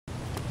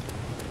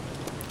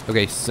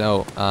Okay,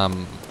 so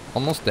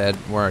almost dead.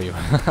 Where are you?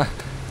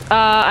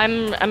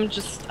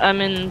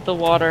 I'm in the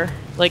water.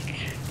 Like,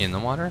 In the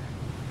water?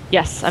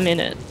 yes, I'm in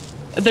it.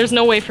 There's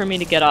no way for me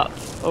to get up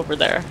over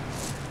there.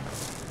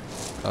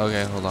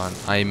 Okay, hold on.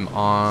 I'm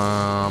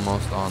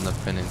almost on the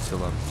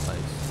peninsula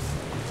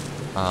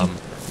place.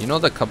 You know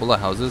the couple of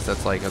houses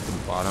that's like at the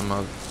bottom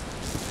of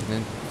the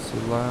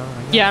peninsula,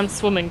 I Yeah, guess? I'm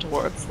swimming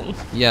towards them.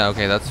 Yeah,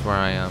 okay, that's where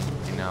I am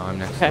right now. I'm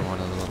next to Okay. one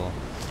of the little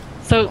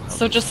So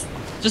houses.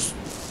 just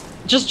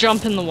just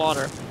jump in the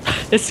water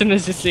as soon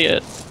as you see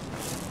it.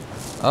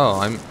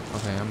 Oh,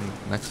 okay, I'm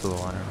next to the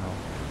water. Oh.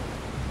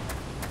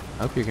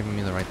 I hope you're giving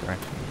me the right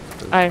direction,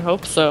 because I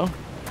hope so.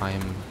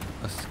 I'm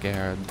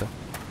scared.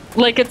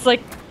 Like it's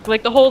like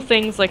the whole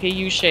thing's like a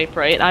U shape,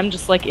 right? I'm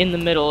just like in the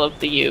middle of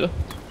the U.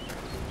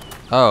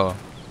 Oh,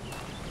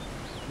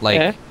 like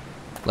Okay.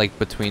 like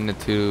between the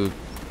two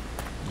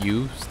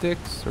U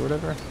sticks or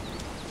whatever?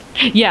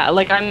 Yeah,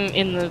 like I'm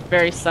in the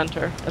very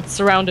center. It's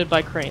surrounded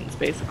by cranes,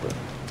 basically.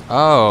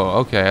 Oh,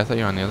 okay. I thought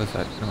you were on the other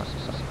side.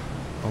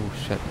 Oh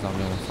shit,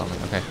 zombie almost saw me.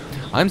 Okay.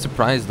 I'm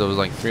surprised those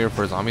like 3 or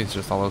 4 zombies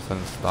just all of a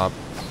sudden stopped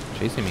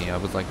chasing me. I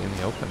was like in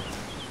the open.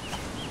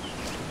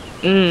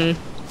 Mm.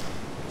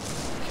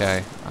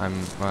 Okay.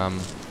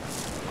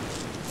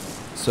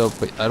 So,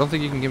 but I don't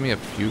think you can give me a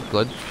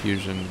blood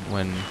fusion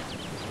when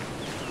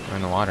we're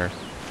in the water.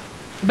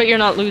 But you're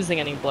not losing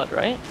any blood,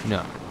 right?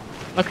 No.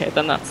 Okay,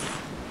 then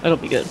it'll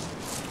be good.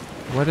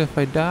 What if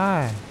I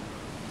die?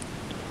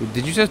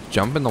 Did you just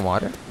jump in the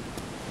water?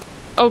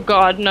 Oh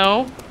god,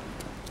 no.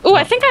 Ooh,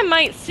 I think I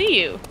might see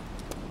you.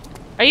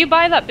 Are you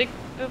by that big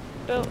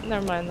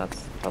Never mind,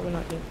 that's probably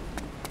not you.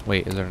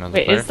 Wait, is there another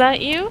Wait, player? is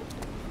that you?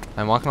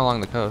 I'm walking along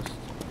the coast.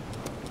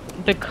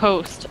 The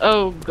coast.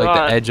 Oh god.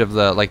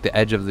 Like the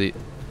edge of the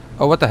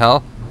Oh, what the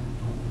hell?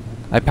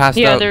 I passed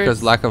Yeah, out because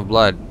there's lack of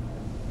blood.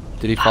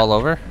 Did he fall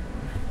over?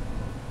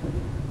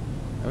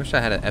 I wish I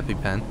had an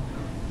EpiPen.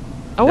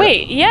 Oh Yeah.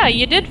 wait, yeah,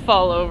 you did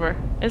fall over.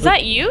 Is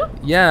that you?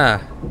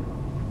 Yeah.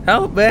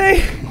 Help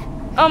me!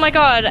 Oh my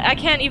god, I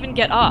can't even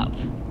get up.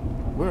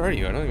 Where are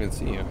you? I don't even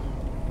see you.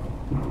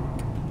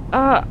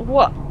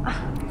 What?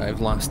 I've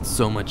lost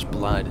so much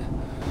blood.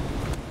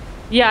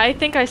 Yeah, I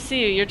think I see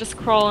you. You're just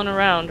crawling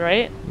around,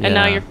 right? And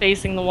now Yeah. you're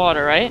facing the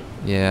water, right?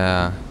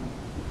 Yeah.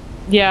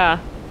 Yeah.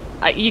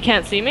 You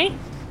can't see me?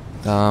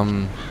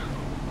 Oh,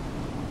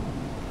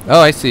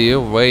 I see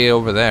you. Way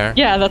over there.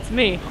 Yeah, that's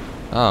me.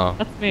 Oh.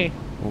 That's me.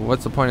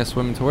 What's the point of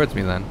swimming towards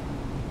me then?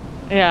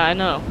 Yeah, I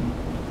know.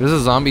 There's a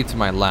zombie to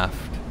my left.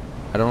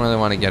 I don't really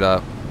want to get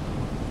up.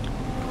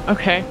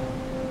 Okay.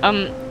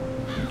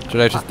 Should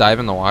I just dive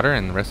in the water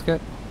and risk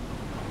it?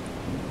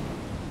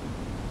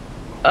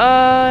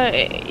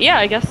 Yeah,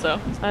 I guess so.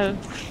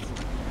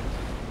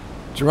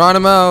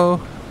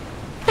 Geronimo!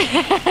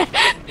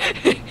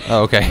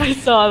 Oh, okay. I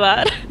saw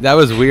that. That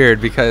was weird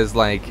because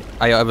like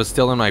I was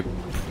still in my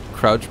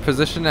crouch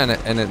position and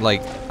it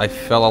like I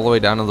fell all the way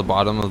down to the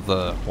bottom of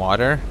the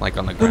water, like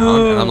on the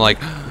ground, and I'm like,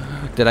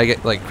 did I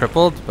get like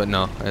crippled? But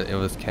no, it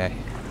was K.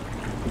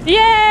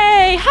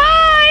 Yay!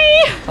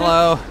 Hi!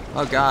 Hello.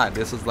 Oh god,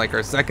 this is like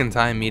our second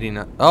time meeting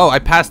up. Oh, I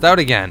passed out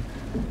again.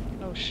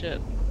 Oh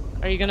shit.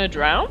 Are you gonna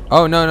drown?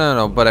 Oh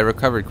no, but I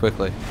recovered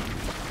quickly.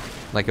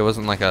 Like it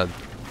wasn't like a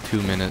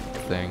 2-minute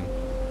thing.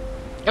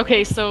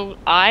 Okay, so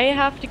I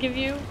have to give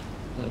you.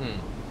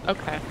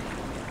 Okay.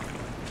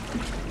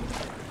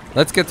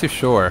 Let's get to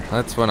shore.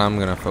 That's what I'm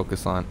gonna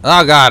focus on.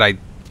 Oh god, I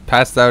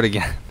passed out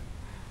again.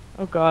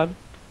 Oh god.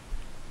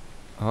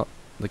 Oh,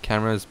 the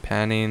camera is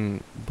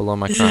panning below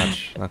my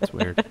crotch. That's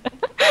weird.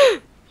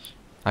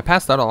 I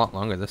passed out a lot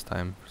longer this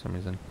time for some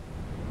reason.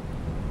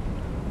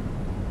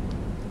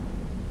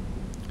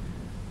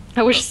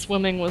 I wish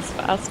swimming was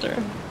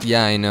faster.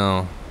 Yeah, I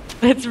know.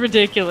 It's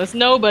ridiculous.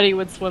 Nobody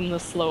would swim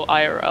this slow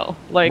IRL.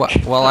 Like.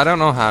 Well, I don't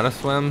know how to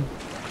swim,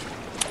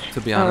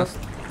 to be Oh. honest.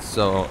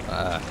 So,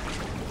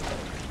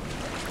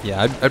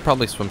 yeah, I'd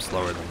probably swim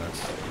slower than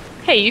this.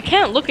 Hey, you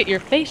can't look at your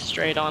face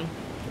straight on.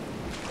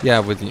 Yeah,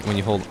 when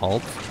you hold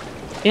Alt.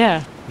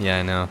 Yeah. Yeah,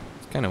 I know.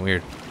 It's kind of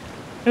weird.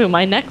 Ooh,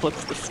 my neck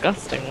looks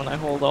disgusting when I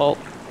hold Alt.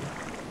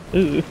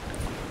 Ooh.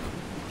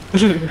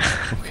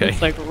 Okay.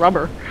 It's like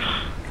rubber.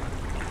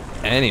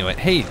 Anyway,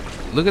 hey,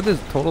 look at this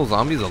total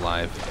zombies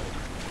alive.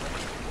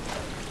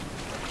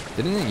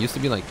 Didn't it used to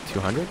be like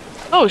 200?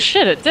 Oh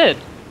shit, it did.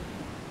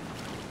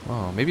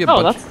 Oh, maybe a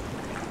Oh, bunch. that's.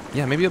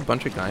 Yeah, maybe a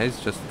bunch of guys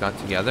just got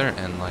together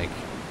and like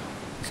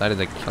decided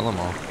to kill them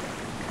all.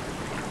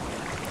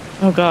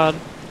 Oh god.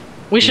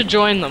 We should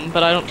join them,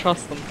 but I don't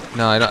trust them.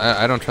 No,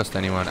 I don't trust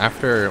anyone.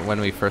 After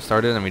when we first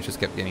started and we just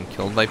kept getting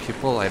killed by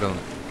people, I don't.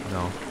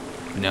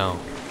 No.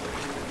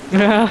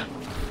 Yeah.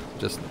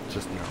 Just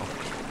no.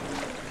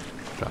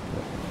 Drop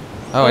it.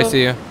 Oh, I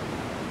see you.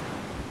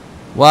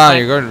 Wow, Hi.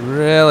 you're going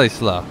really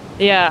slow.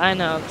 Yeah, I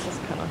know. This is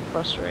kind of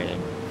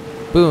frustrating.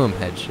 Boom,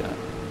 headshot.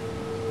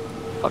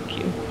 Fuck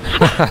you.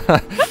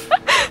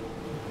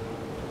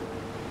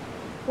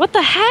 What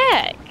the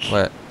heck?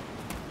 What?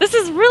 This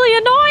is really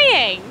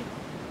annoying.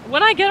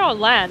 when I get on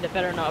land, it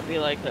better not be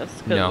like this.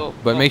 No,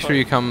 but make sure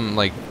you come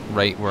like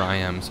right where I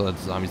am so that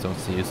the zombies don't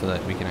see you, so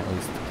that we can at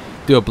least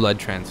do a blood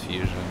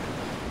transfusion.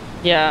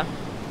 Yeah.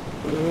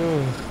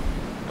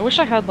 I wish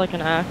I had like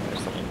an axe or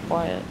something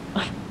quiet.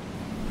 A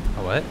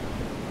what?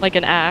 Like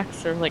an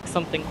axe or like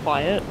something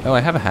quiet. Oh, I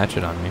have a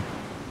hatchet on me.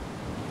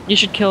 You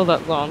should kill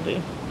that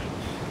zombie.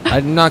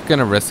 I'm not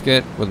gonna risk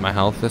it with my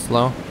health this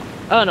low.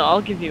 Oh no,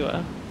 I'll give you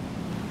a...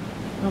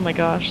 Oh my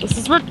gosh, this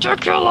is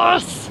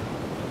ridiculous!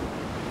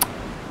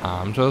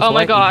 I'm just Oh my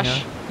waiting, gosh,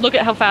 yeah. look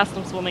at how fast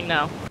I'm swimming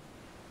now.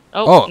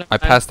 Oh, never I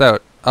mind. passed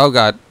out. Oh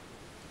god.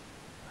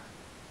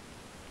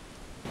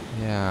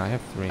 Yeah, I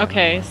have 3.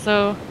 Okay,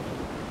 so...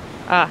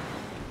 Are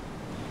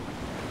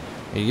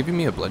you giving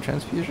me a blood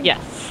transfusion?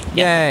 Yes.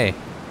 Yay!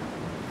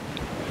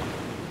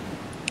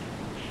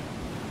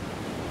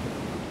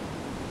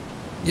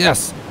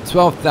 Yes!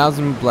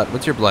 12,000 blood.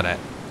 What's your blood at?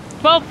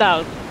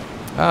 12,000.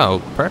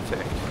 Oh,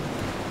 perfect.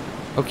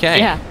 Okay.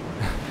 Yeah.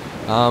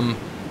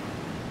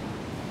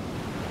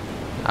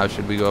 How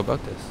should we go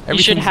about this? You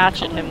should Everything's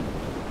hatchet him.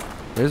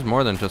 There's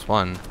more than just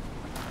one.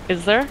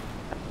 Is there?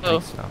 I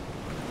think so.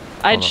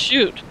 I'd Hold on.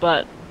 shoot,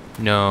 but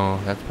No,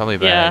 that's probably a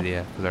bad Yeah.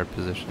 idea because our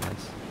position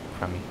is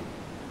crummy.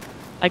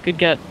 I could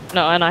get...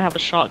 No, and I have a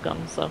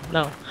shotgun, so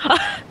no.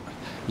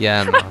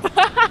 Yeah, no.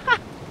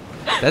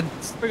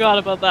 That's... Forgot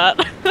about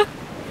that.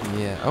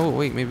 Yeah. Oh,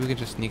 wait, maybe we could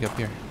just sneak up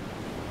here.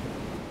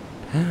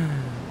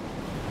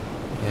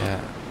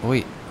 Yeah.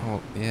 Wait.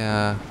 Oh,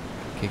 yeah.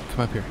 Okay,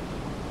 come up here.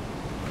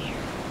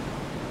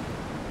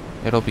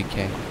 It'll be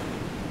K.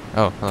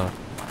 Oh, hello.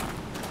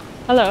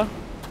 Hello.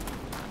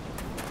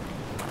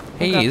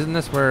 Hey, Okay. isn't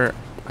this where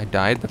I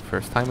died the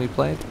first time we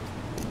played?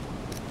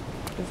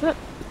 Is it?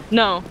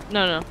 No,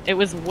 no, no. It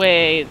was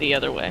way the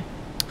other way.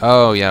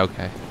 Oh, yeah,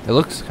 okay. It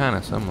looks kind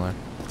of similar.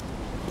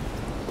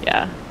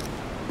 Yeah.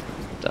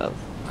 It does.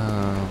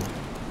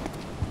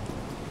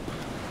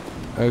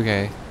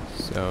 Okay.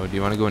 So, do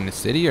you want to go in the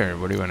city or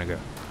where do you want to go?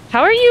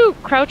 How are you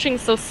crouching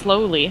so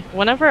slowly?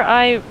 Whenever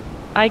I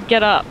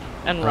get up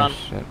and run. Oh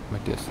shit, my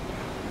disc.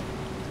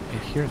 I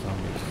hear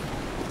zombies.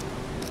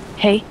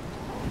 Hey,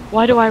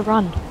 why do I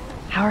run?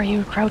 How are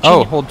you crouching?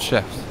 Oh, hold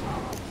shift.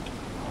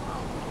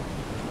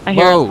 I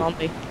hear whoa. a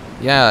zombie.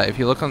 Yeah, if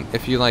you look on,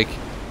 if you like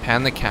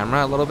pan the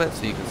camera a little bit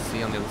so you can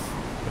see on the other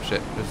oh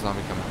shit, there's a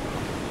zombie coming.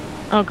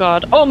 Oh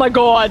god. Oh my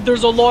god,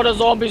 there's a lot of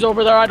zombies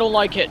over there. I don't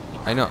like it.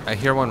 I know, I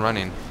hear one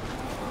running.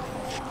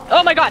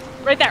 Oh my god,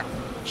 right there.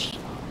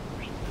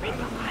 Right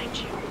behind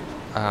you.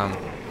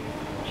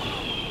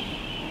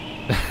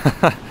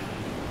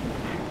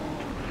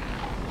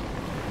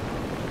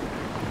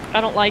 I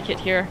don't like it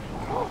here.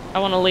 I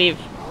want to leave.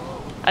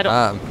 I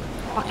don't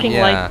fucking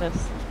yeah. like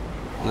this.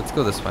 Let's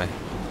go this way.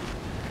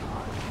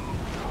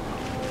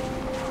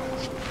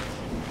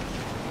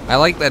 I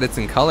like that it's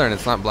in color and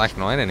it's not black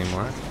and white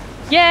anymore.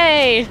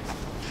 Yay!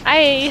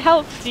 I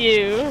helped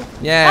you.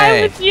 Yay!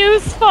 I was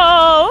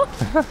useful.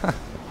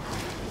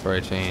 For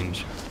a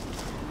change.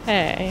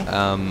 Hey.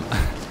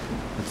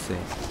 Let's see.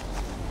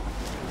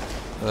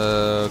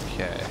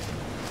 Okay.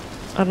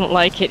 I don't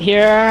like it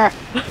here.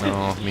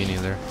 No, me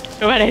neither.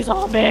 Too many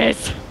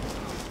zombies.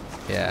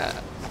 Yeah.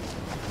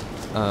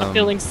 I'm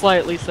feeling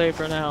slightly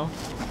safer now.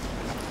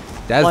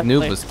 Daz Luckily.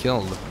 Noob was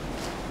killed.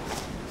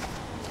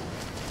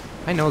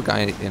 I know a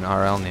guy in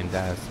RL named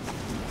Daz.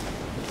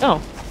 Oh.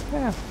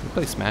 Yeah, we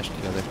play Smash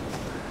together.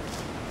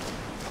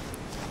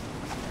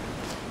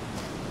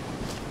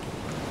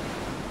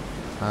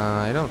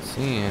 I don't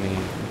see any.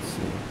 Let's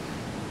see.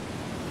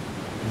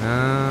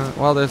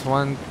 Well, there's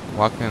one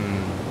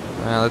walking.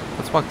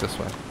 Let's walk this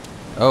way.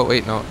 Oh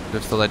wait, no,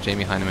 there's still that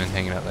Jamie Heineman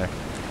hanging out there.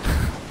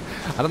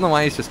 I don't know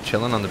why he's just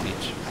chilling on the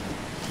beach.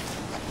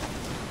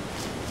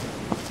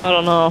 I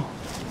don't know.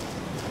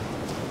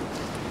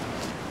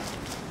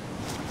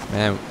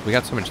 Man, we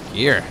got so much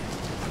gear.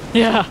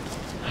 Yeah.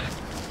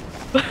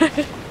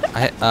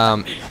 I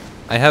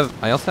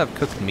also have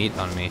cooked meat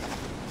on me.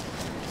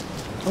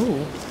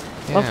 Ooh.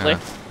 Yeah. Lovely.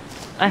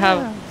 I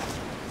have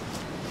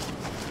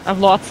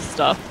lots of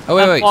stuff. Oh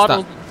wait, I've wait,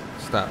 bottled-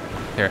 stop.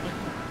 Here,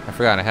 I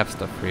forgot I have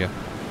stuff for you.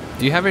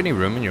 Do you have any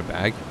room in your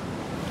bag?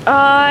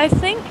 I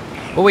think.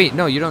 Oh wait,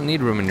 no, you don't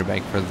need room in your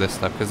bag for this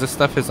stuff because this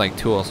stuff is like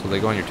tools, so they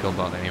go in your tool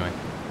belt anyway.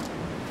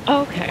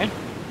 Okay.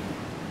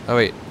 Oh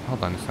wait,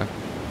 hold on a sec.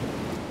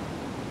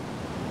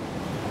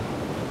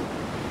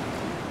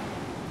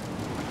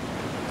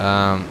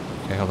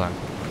 Okay, hold on.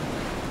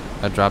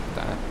 I dropped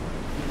that.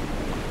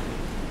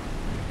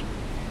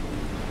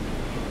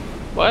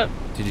 What?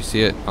 Did you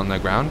see it on the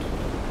ground?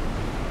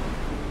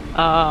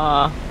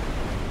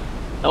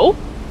 No.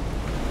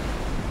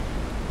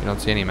 You don't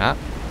see any map?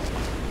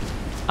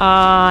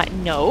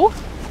 No.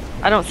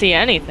 I don't see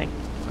anything.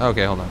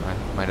 Okay, hold on. I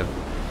might have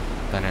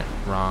done it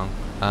wrong.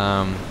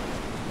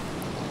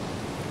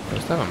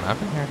 There's still a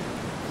map in here.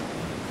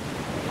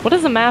 What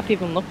does a map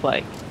even look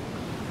like?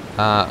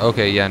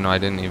 Okay, yeah, no, I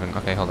didn't even.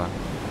 Okay, hold on.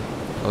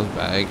 Close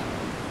bag.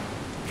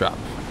 Drop.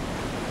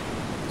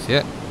 See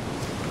it?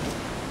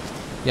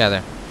 Yeah,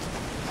 there.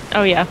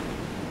 Oh yeah.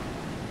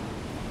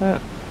 How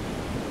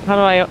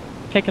do I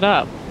pick it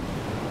up?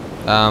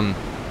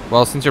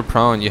 Well, since you're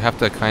prone, you have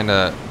to kind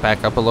of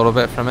back up a little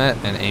bit from it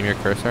and aim your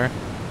cursor.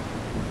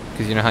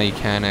 Because you know how you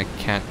kind of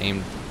can't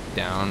aim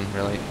down,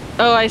 really?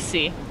 Oh, I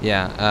see.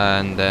 Yeah,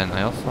 and then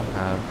I also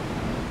have...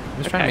 I'm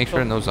just trying to make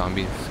sure no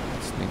zombies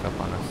sneak up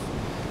on us.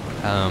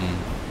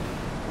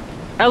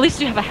 At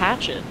least you have a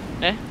hatchet,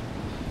 eh?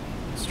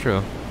 It's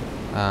true.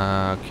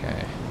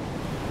 Okay.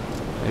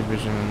 Night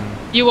vision...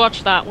 You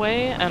watch that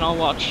way, and I'll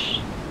watch,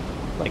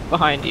 like,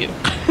 behind you.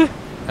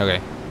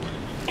 Okay.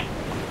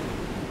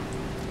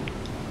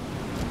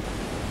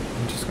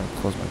 I'm just gonna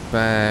close my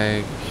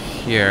bag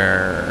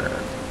here.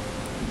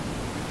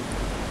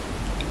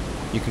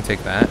 You can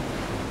take that.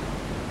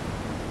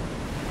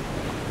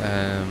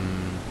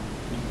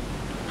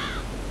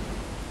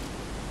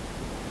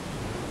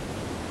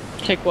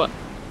 Take what?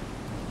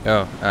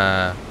 Oh,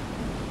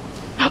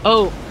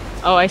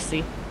 Oh, I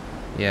see.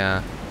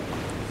 yeah.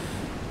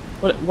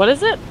 What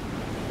is it?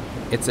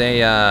 It's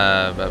a,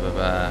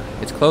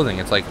 it's clothing.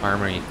 It's like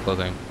armory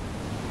clothing.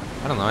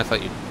 I don't know, I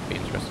thought you'd be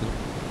interested.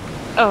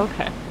 Oh,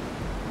 okay.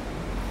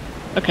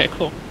 Okay,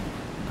 cool.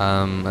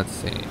 Let's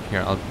see.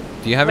 Here,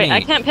 do you have any... Wait,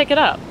 I can't pick it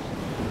up.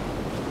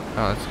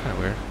 Oh, that's kind of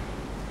weird.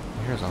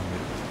 Here's all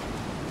weird.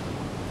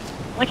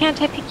 Why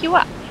can't I pick you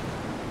up?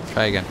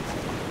 Try again.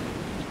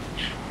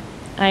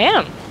 I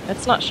am.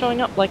 It's not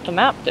showing up like the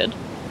map did.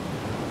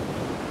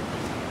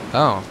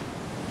 Oh.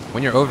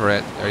 When you're over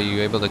it, are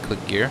you able to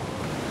click gear?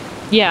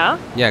 Yeah?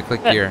 Yeah,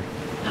 click gear.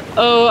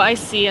 Oh, I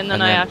see, and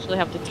then I then- actually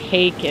have to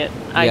take it.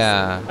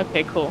 Yeah. I see.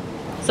 Okay, cool.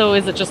 So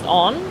is it just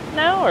on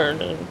now, or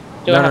do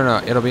I have...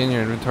 No. It'll be in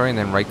your inventory, and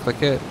then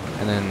right-click it,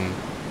 and then...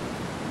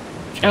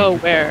 change Oh, your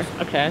where?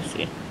 purpose. Okay, I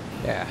see.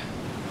 Yeah.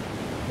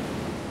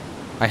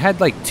 I had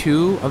like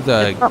 2 of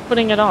the... It's not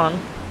putting it on.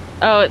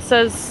 Oh, it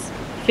says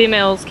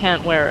females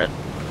can't wear it.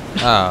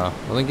 Oh,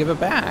 well then give it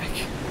back.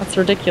 That's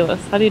ridiculous.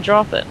 How do you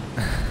drop it?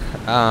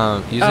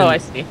 Using... Oh, I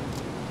see.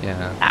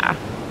 Yeah. Ah.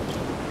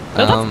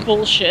 No, that's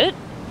bullshit.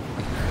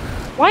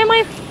 Why am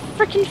I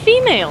freaking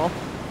female?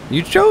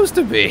 You chose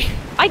to be.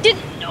 I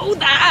didn't know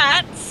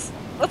that.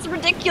 That's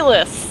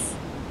ridiculous.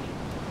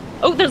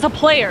 Oh, there's a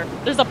player.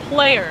 There's a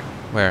player.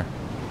 Where?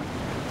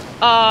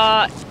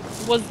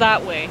 Was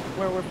that way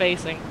where we're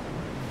facing.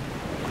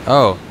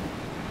 Oh.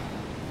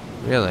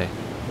 Really?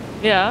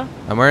 Yeah.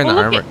 I'm wearing the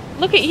armor.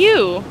 Look at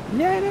you.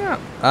 Yeah, I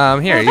know.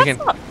 Here, Well, you that's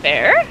can... not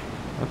fair.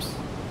 Oops.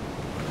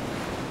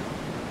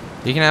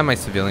 You can have my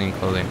civilian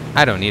clothing.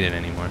 I don't need it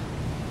anymore.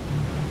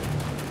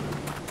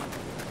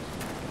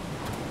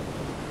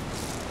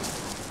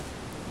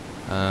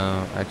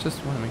 I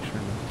just want to make sure.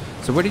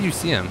 So where did you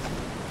see him?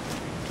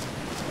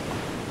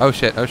 Oh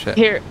shit, oh shit.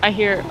 Here, I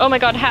hear. Oh my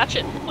god,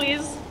 hatchet,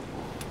 please.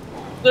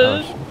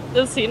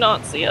 Does he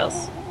not see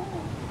us?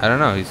 I don't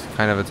know, he's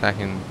kind of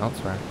attacking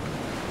elsewhere.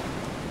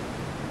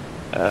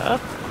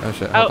 Oh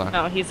shit, hold on.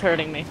 No, he's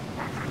hurting me.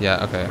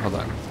 Yeah, okay, hold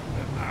on.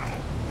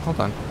 Hold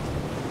on.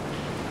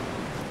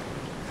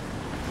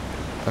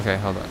 Okay,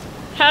 hold on.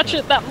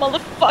 Hatchet that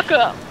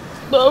motherfucker!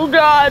 Oh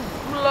god!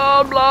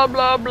 Blah blah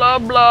blah blah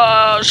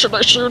blah! Should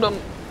I shoot him?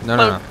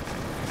 No.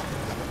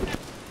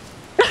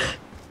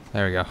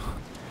 There we go.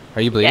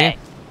 Are you bleeding? Okay.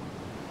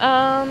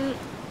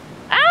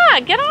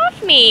 Get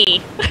off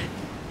me!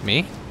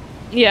 Me?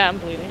 Yeah, I'm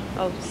bleeding.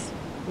 I'll just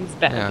use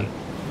bandage.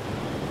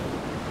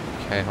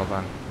 Yeah. Okay, hold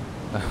on.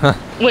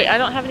 Wait, I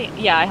don't have any.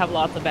 Yeah, I have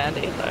lots of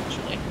band-aids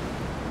actually.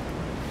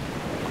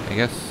 I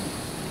guess.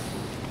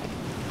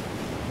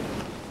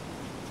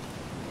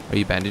 Are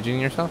you bandaging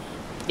yourself?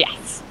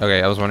 Yes.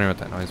 Okay, I was wondering what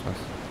that noise was.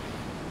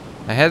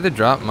 I had to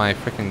drop my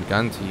freaking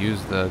gun to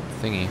use the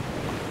thingy.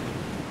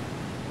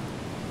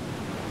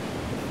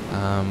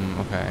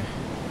 Okay.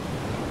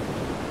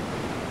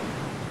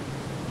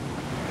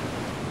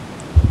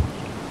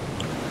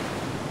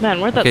 Man,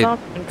 where'd that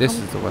zombie come this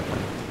is the weapon.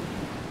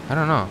 I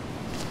don't know.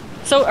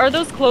 So, are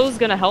those clothes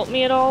gonna help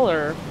me at all,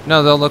 or?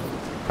 No, they'll look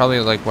probably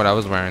like what I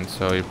was wearing,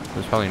 so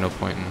there's probably no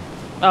point in...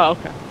 Oh,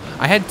 okay.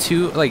 I had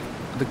 2, like,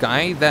 the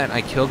guy that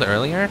I killed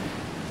earlier,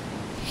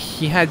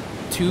 he had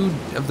 2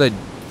 of the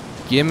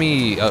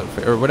gimme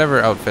outfit, or whatever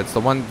outfits,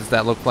 the ones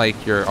that look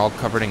like you're all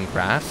covered in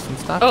grass and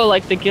stuff. Oh,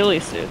 like the ghillie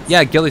suits.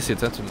 Yeah, ghillie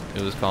suits, that's what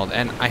it was called.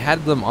 And I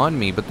had them on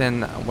me, but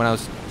then when I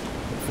was...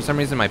 For some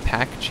reason my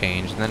pack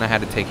changed, and then I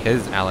had to take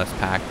his Alice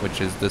pack, which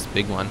is this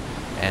big one,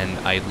 and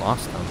I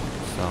lost them,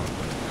 so...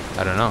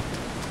 I don't know.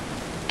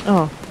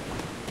 Oh.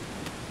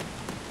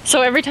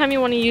 So every time you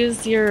want to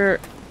use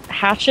your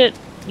hatchet,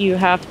 you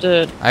have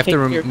to... I have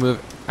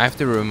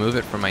to remove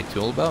it from my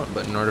tool belt,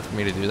 but in order for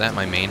me to do that,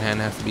 my main hand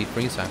has to be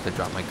free, so I have to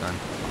drop my gun.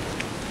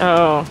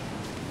 Oh.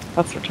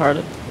 That's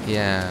retarded.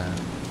 Yeah.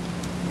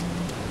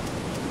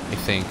 I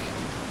think.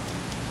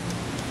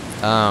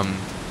 I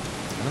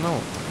don't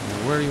know.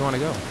 Where do you want to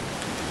go?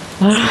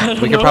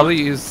 We could probably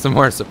use some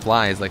more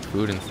supplies, like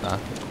food and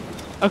stuff.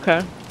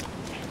 Okay.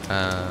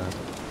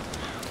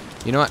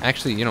 You know what?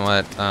 Actually, you know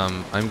what?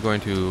 I'm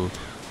going to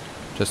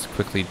just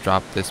quickly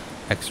drop this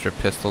extra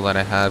pistol that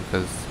I have,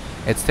 because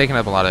it's taking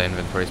up a lot of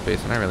inventory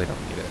space, and I really don't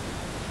need it.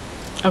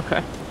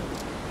 Okay.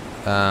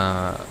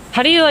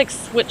 How do you, like,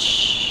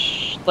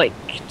 switch, like,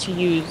 to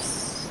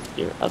use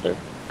your other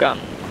gun?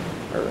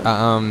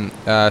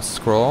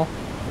 Scroll,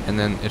 and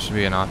then it should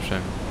be an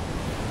option.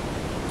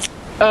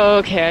 Oh,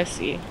 okay, I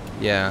see.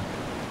 Yeah.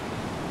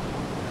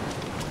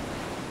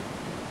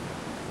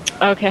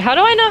 Okay, how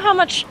do I know how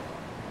much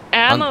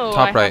ammo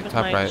top I right, have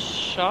top in my right.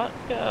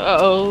 shotgun?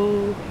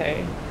 Oh,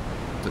 okay.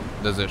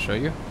 Does it show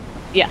you?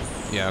 Yes.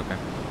 Yeah, okay.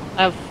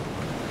 I have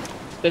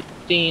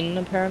 15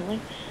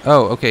 apparently.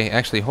 Oh, okay.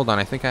 Actually, hold on.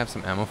 I think I have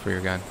some ammo for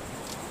your gun.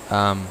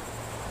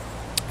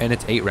 And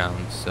it's 8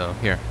 rounds. So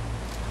here,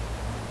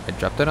 I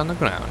dropped it on the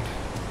ground,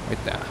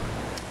 right there.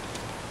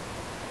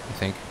 I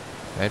think.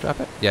 Did I drop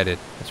it? Yeah, I did.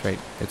 That's right.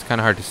 It's kind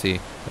of hard to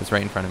see. It's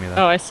right in front of me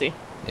though. Oh, I see.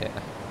 Yeah.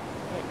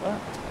 Wait, what?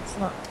 It's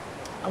not.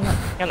 I'm not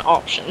an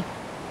option.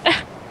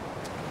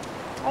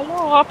 Hello,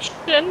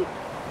 option.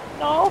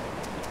 No.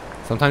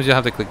 Sometimes you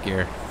have to click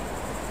gear.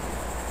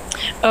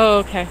 Oh,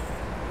 okay.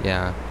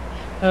 Yeah.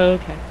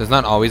 Okay. There's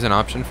not always an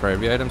option for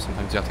every item.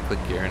 Sometimes you have to click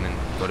gear and then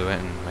go to it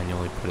and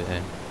manually put it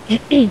in.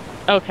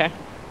 Okay.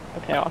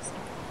 Okay, awesome.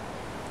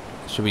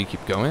 Should we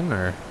keep going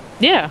or?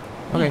 Yeah.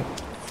 Okay.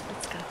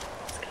 Let's go.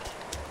 Let's go.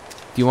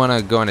 Do you want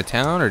to go into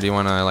town or do you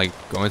want to like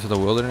go into the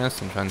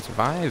wilderness and try and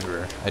survive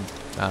or?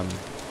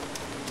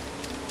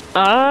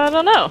 I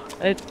don't know.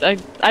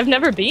 I've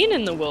never been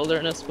in the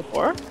wilderness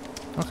before.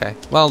 Okay.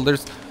 Well,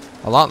 there's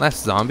a lot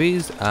less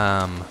zombies.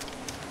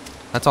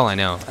 That's all I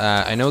know.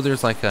 I know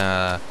there's like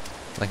an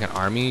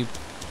army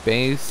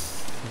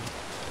base.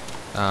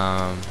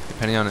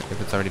 Depending on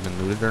if it's already been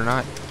looted or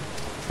not.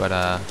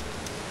 But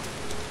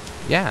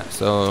yeah.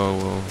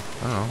 So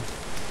I don't know.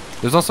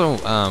 There's also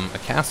a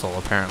castle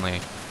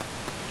apparently.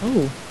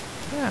 Oh.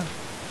 Yeah.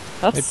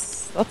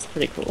 That's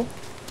pretty cool.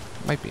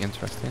 Might be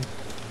interesting.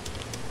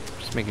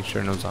 Just making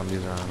sure no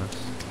zombies are on us.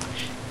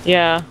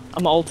 Yeah,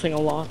 I'm ulting a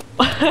lot.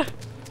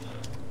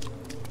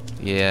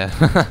 Yeah.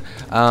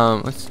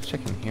 Let's check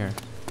in here.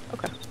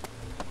 Okay.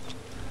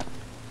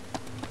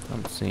 I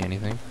don't see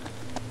anything.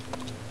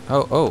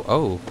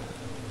 Oh.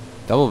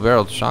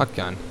 Double-barreled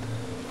shotgun.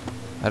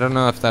 I don't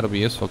know if that'll be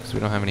useful because we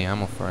don't have any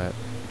ammo for it.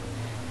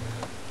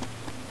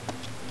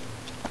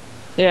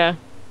 Yeah.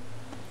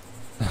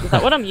 Is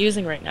that what I'm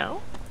using right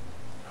now?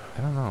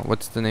 I don't know.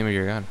 What's the name of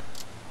your gun?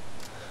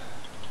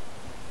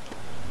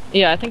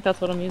 Yeah, I think that's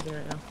what I'm using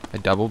right now. A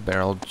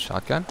double-barreled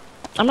shotgun?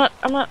 I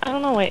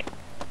don't know, wait.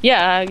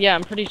 Yeah, yeah,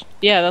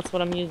 that's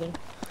what I'm using.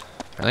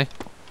 Really?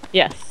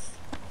 Yes.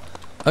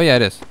 Oh yeah,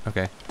 it is.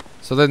 Okay.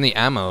 So then the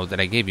ammo that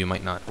I gave you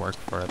might not work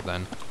for it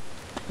then.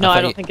 No,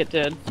 I don't think it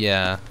did.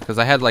 Yeah, because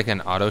I had like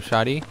an auto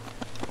shotty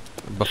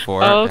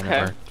before Oh, and okay.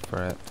 it worked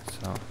for it.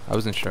 So I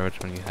wasn't sure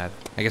which one you had.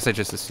 I guess I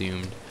just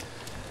assumed.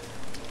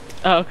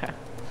 Oh, okay.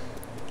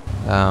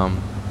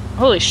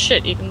 Holy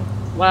shit, you can...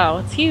 Wow,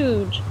 it's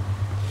huge.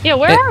 Yeah,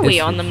 where are we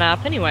on the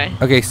map anyway?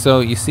 Okay,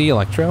 so you see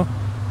Electro?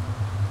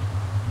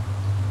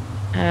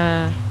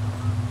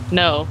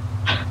 No.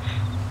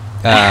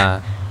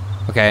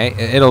 Okay,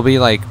 it'll be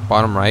like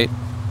bottom right,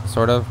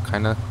 sort of,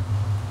 kind of.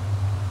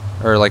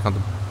 Or like on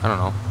the... I don't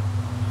know.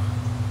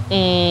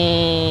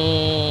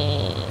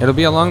 It'll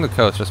be along the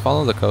coast. Just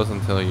follow the coast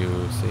until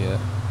you see it.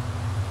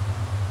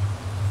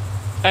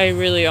 I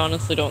really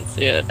honestly don't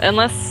see it.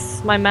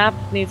 Unless my map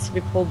needs to be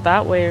pulled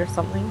that way or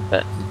something,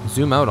 but...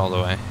 Zoom out all the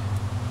way.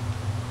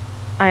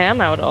 I am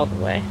out all the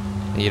way.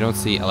 And you don't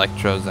see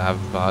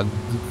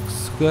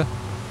Elektrozavodsk?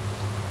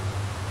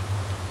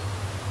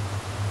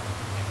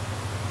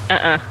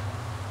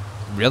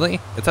 Really?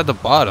 It's at the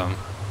bottom.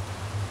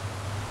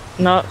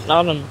 Not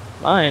on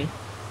mine.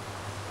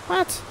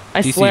 What?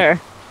 I swear.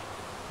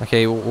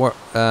 Okay, what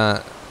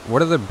are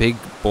the big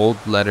bold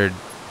lettered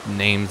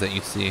names that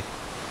you see?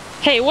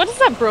 Hey, what does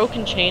that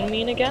broken chain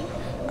mean again?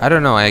 I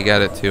don't know. I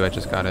got it too. I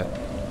just got it.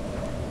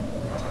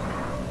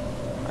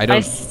 I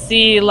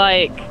see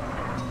like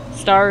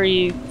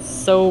Starry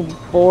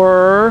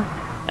Sobor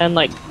and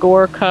like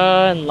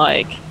Gorka and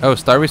like... Oh,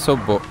 Starry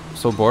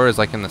Sobor is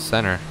like in the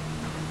center.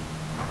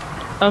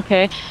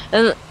 Okay.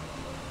 And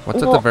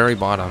what's at the very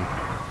bottom?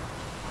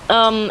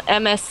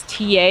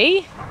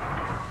 MSTA?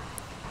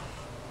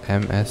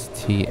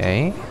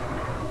 MSTA?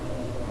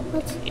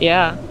 What?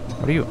 Yeah.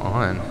 What are you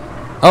on?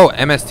 Oh,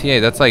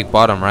 MSTA, that's like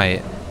bottom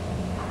right.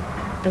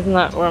 Isn't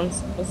that where I'm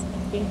supposed to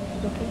be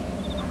looking?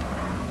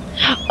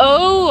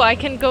 Oh, I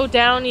can go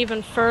down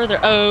even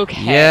further.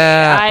 Okay.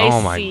 Yeah. I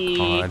oh my see.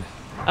 god.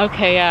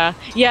 Okay, yeah.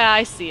 Yeah,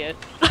 I see it.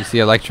 You see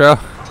Electro?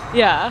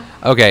 Yeah.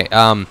 Okay,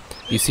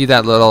 you see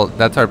that little,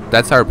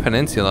 that's our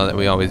peninsula that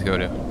we always go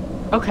to.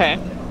 Okay.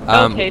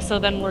 Okay, so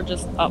then we're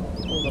just up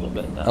a little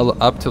bit then.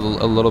 Up to a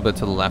little bit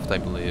to the left, I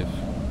believe.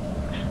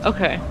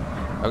 Okay.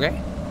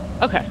 Okay?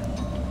 Okay.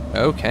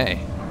 Okay.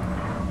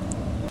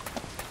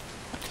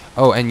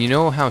 Oh, and you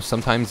know how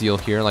sometimes you'll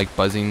hear like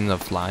buzzing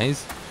of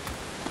flies?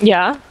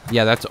 Yeah.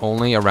 Yeah, that's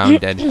only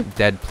around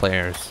dead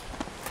players.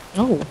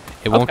 Oh.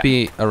 It won't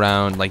be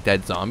around like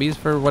dead zombies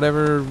for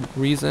whatever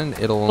reason.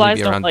 It'll only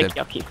be around dead. Flies dead.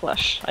 don't like yucky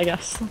flesh, I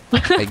guess.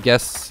 I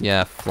guess,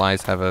 yeah,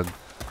 flies have a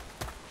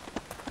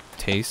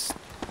taste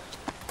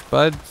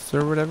buds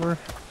or whatever.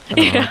 I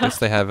don't know. I guess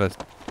they have a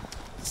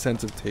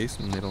sense of taste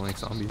and they don't like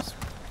zombies.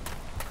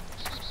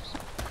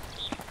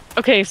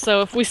 Okay,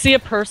 so if we see a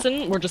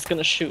person, we're just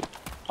gonna shoot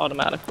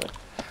automatically.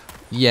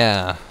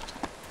 Yeah.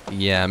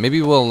 Yeah,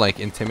 maybe we'll like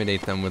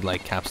intimidate them with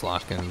like caps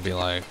lock and be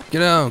like, get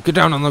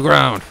down on the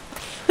ground.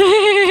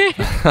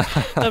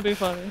 That'd be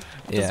funny.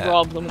 Just Yeah.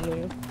 rob them and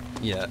leave.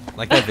 Yeah,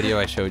 like that video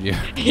I showed you.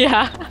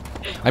 Yeah.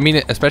 I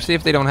mean, especially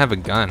if they don't have a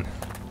gun.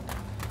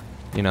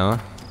 You know?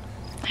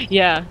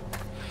 Yeah.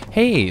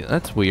 Hey,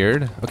 that's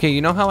weird. Okay,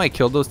 you know how I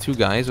killed those 2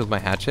 guys with my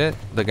hatchet?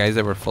 The guys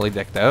that were fully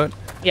decked out?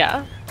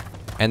 Yeah.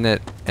 And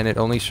it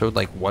only showed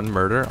like 1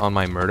 murder on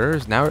my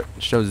murders. Now it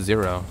shows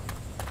 0.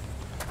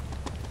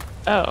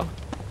 Oh.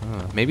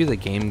 Maybe the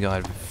game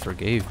god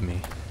forgave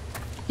me.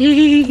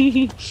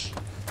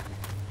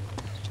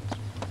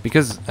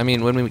 Because I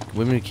mean, when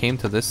we came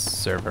to this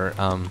server,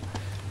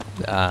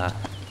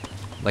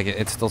 like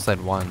it still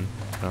said 1.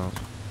 So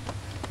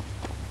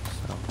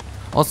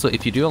also,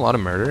 if you do a lot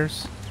of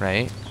murders,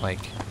 right? Like,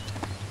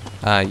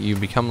 you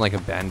become like a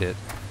bandit,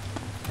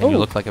 and you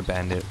look like a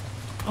bandit.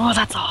 Oh,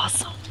 that's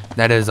awesome.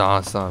 That is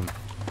awesome.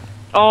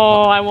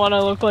 Oh, I want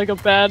to look like a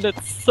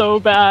bandit so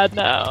bad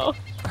now.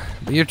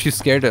 But you're too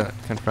scared to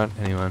confront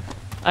anyone.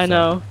 I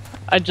know.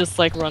 I just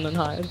like run and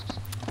hide.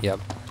 Yep.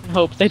 And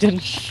hope they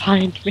didn't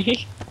find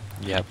me.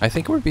 Yep. I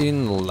think we're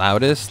being the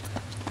loudest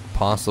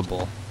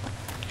possible.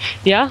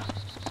 Yeah,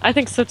 I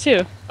think so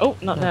too. Oh,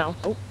 not now.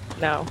 Oh,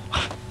 now.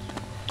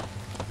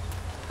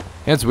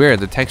 Yeah, it's weird.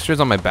 The textures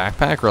on my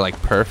backpack are like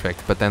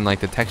perfect, but then like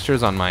the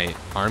textures on my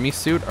army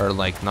suit are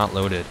like not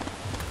loaded.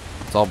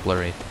 It's all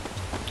blurry.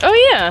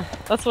 Oh yeah,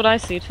 that's what I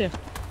see too.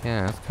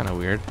 Yeah, that's kind of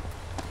weird.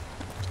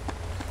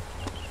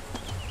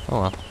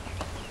 Oh well.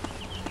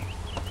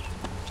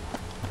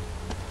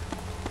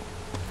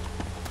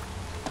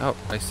 Oh,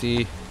 I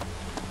see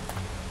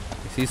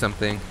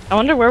something. I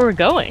wonder where we're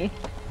going.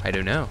 I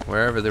don't know.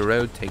 Wherever the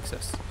road takes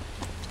us.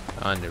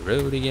 On the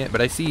road again.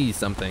 But I see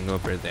something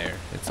over there.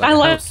 It's like I a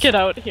like house. it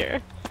out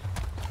here.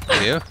 You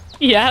do?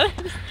 Yeah.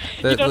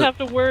 The- You don't the- have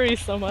to worry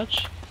so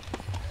much.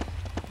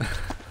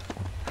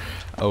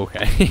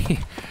 Okay.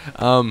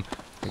 I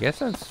guess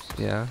that's,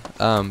 yeah.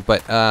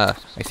 But I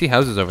see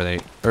houses over there.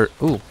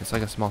 Ooh, it's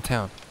like a small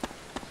town.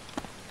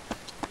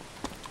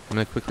 I'm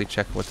gonna quickly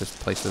check what this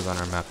place is on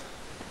our map.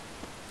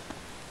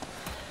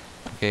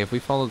 Okay, if we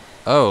follow,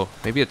 oh,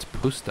 maybe it's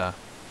Pusta.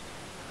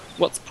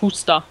 What's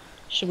Pusta?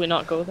 Should we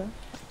not go there?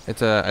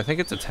 I think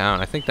it's a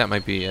town. I think that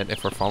might be it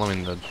if we're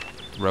following the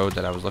road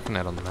that I was looking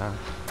at on the map.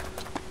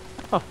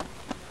 Oh.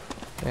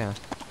 Yeah.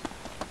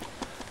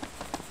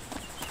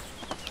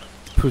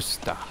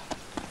 Pusta.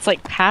 It's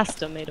like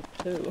pasta made of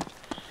poo.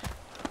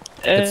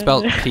 It's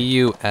spelled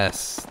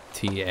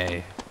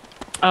P-U-S-T-A.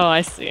 Oh,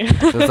 I see.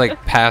 So it's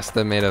like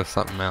pasta made of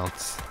something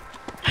else.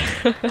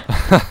 Let's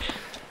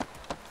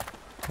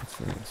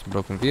see, some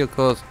broken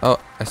vehicles. Oh,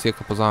 I see a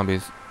couple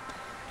zombies.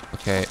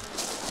 Okay.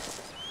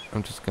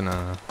 I'm just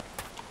gonna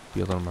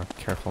be a little more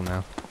careful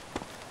now.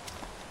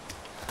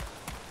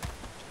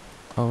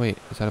 Oh wait,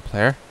 is that a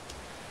player?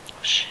 Oh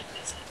shit,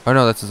 is it? Oh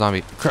no, that's a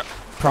zombie.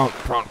 Prone.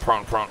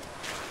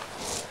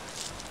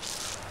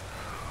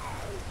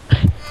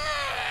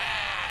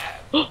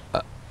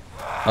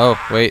 Oh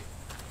wait,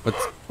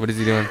 what is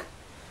he doing?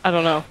 I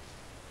don't know.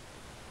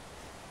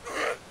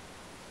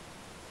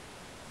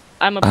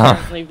 I'm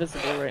apparently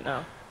visible right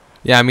now.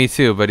 Yeah, me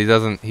too, but he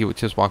doesn't. He would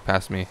just walk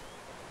past me.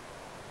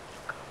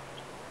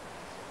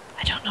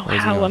 I don't know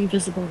Where's he how going? I'm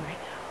visible right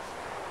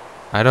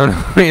now. I don't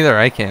know either.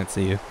 I can't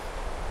see you.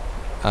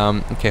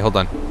 Okay, hold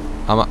on.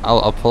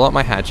 I'll pull out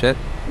my hatchet.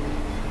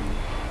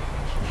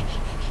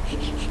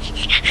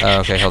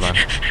 Okay, hold on.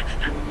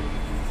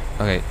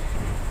 Okay,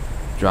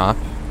 drop.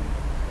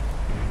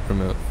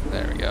 Remove.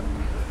 There we go.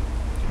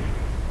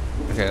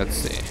 Okay, let's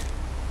see.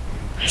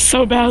 I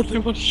so badly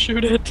want to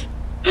shoot it.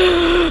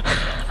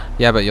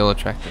 Yeah, but you'll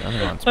attract the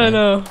other ones. I man.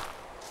 know.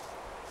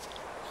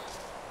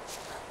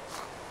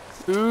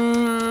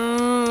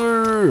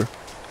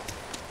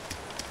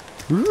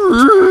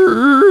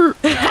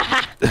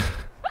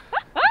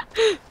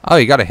 Oh,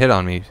 he got a hit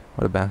on me.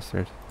 What a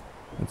bastard.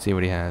 Let's see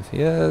what he has.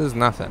 He has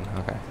nothing.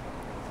 Okay.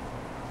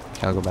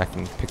 I'll go back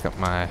and pick up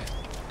my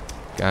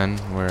gun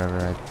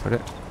wherever I put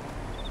it.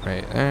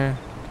 Right there.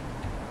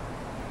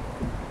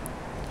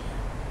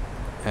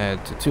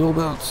 Add to tool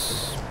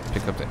belts.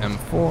 Pick up the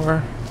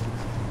M4.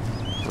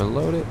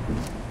 Reload it.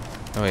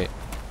 Oh wait.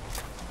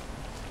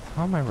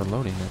 How am I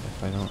reloading it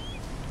if I don't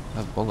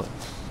have bullets?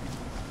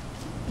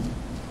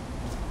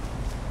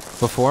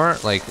 Before,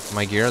 like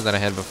my gear that I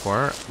had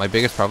before, my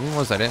biggest problem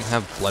was I didn't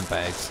have blood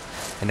bags.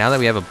 And now that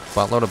we have a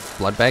buttload of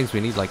blood bags, we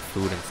need like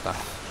food and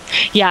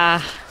stuff.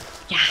 Yeah.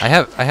 Yeah. I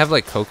have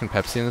like Coke and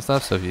Pepsi and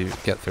stuff, so if you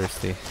get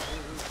thirsty.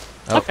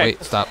 Oh Okay.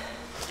 wait, stop.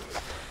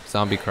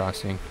 Zombie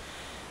crossing.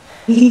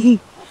 Oh,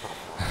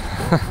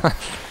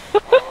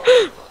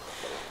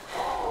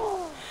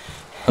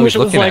 Wish he's it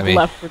was looking like at me.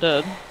 Left 4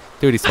 Dead.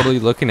 Dude, he's totally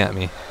looking at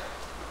me.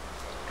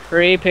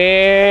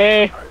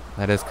 Creepy.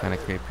 That is kind of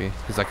creepy.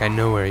 He's like, I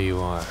know where you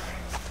are.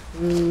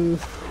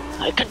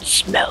 I can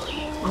smell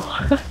you.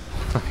 I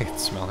can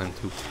smell him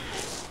too.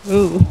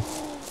 Ooh.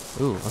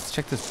 Ooh, let's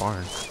check this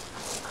barn.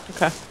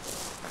 Okay.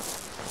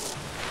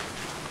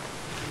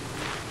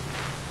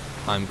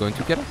 I'm going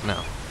to get up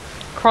now.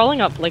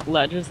 Crawling up like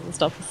ledges and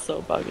stuff is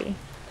so buggy.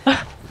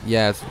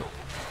 Yeah, it's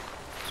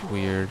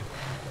weird.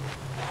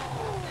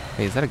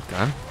 Hey, is that a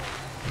gun?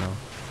 No,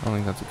 I don't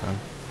think that's a gun.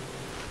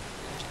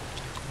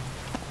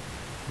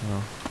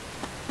 No.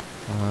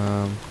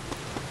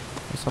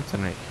 There's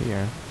something right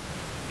here.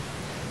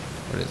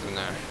 What is in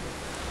there?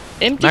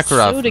 Empty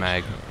Makarov soda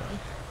mag.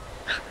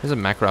 There's a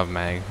Makarov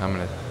mag I'm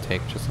gonna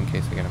take just in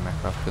case I get a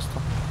Makarov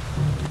pistol.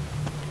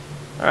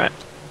 Alright.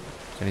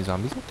 Any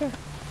zombies up there?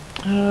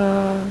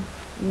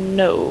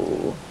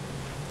 No.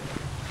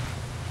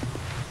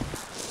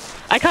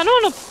 I kind of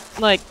want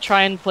to like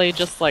try and play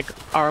just like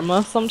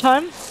Arma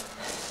sometime.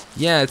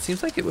 Yeah, it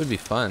seems like it would be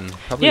fun.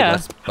 Probably Yeah.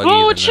 less buggy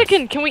Oh, than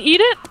chicken! Can we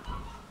eat it?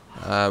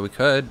 this. We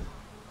could.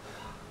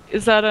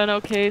 Is that an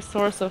okay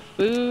source of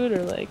food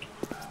or like?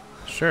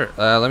 Sure.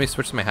 Let me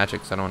switch to my hatchet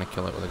because I don't want to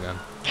kill it with a gun.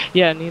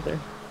 Yeah, neither.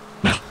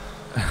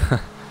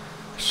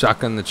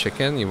 Shotgun the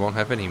chicken, you won't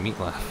have any meat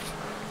left.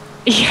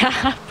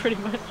 Yeah, pretty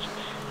much.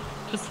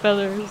 Just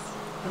feathers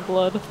and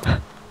blood.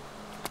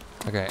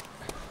 Okay.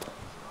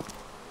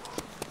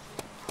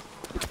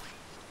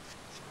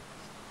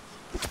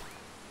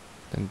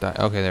 Then die.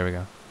 Okay, there we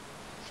go.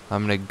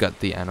 I'm gonna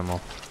gut the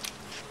animal.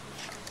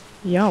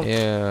 Yo.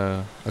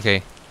 Yeah.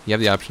 Okay, you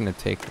have the option to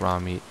take raw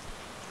meat.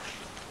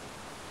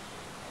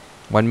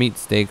 1 meat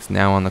steaks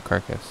now on the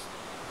carcass.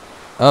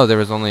 Oh, there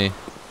was only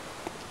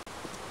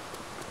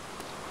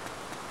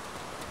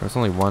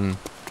one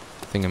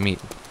thing of meat.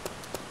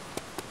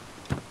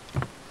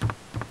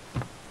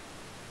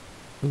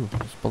 Ooh,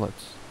 there's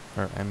bullets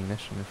or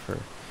ammunition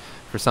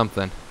for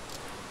something.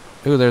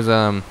 Ooh, there's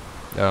oh,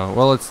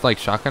 well, it's like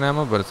shotgun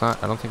ammo, but it's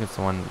not. I don't think it's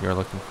the one you're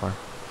looking for.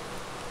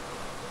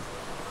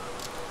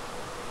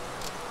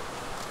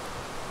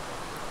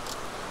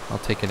 I'll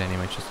take it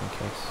anyway, just in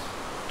case.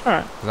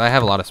 Alright. Because I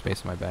have a lot of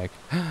space in my bag.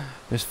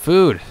 There's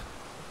food.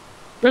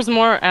 There's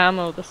more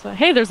ammo this way.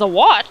 Hey, there's a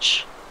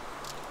watch!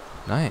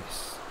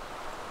 Nice.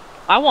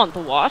 I want the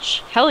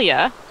watch. Hell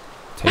yeah.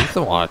 Take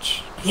the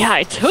watch. Yeah,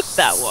 I took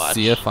that watch.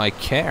 See if I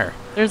care.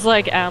 There's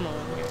like ammo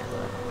in here,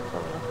 but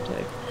probably not to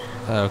take.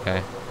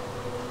 Okay.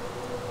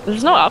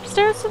 There's no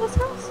upstairs to this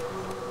house?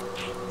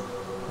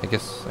 I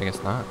guess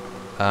not.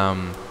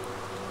 Open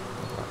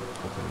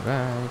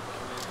bag.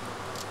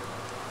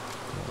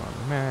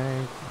 Open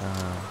bag.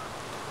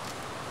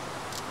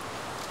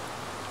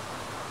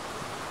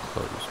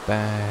 Close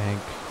bag.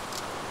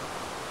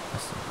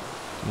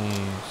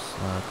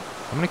 Slug.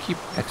 I'm gonna keep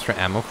extra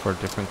ammo for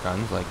different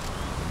guns, like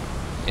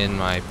in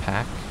my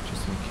pack,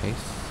 just in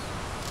case.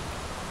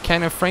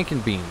 Can of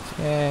Frankenbeans.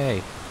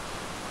 Yay!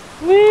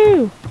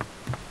 Woo!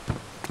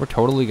 We're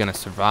totally gonna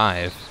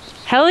survive.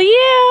 Hell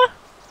yeah!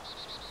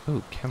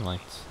 Ooh, chem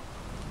lights.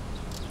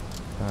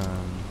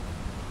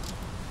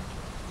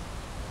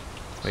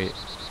 Wait,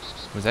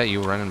 was that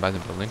you running by the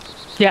building?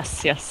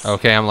 Yes, yes.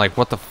 Okay, I'm like,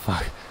 what the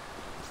fuck?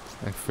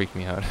 That freaked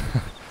me out.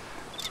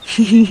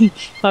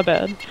 My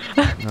bad.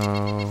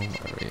 No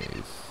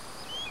worries.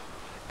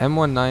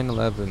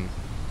 M1911.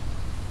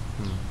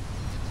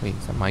 Wait,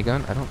 is that my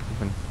gun? I don't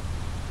even...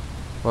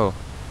 Whoa.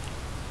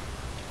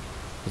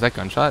 Was that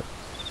gunshot?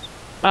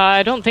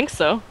 I don't think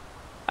so.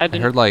 I I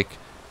heard like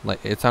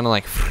it sounded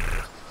like...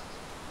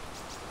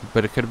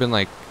 But it could have been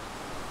like...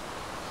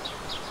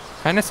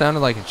 Kind of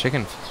sounded like a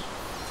chicken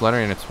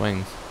fluttering its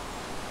wings.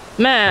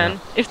 Man, Yeah.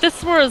 if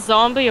this were a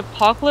zombie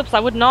apocalypse, I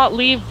would not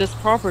leave this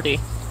property.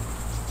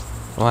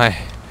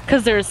 Why?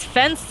 Because there's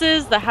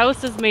fences, the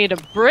house is made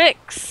of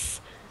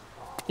bricks.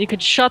 You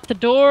could shut the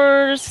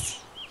doors.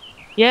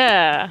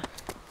 Yeah.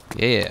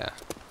 Yeah.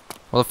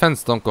 Well, the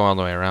fence don't go all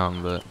the way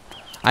around, but...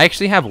 I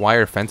actually have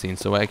wire fencing,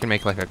 so I can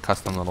make like a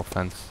custom little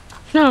fence.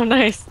 Oh,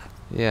 nice.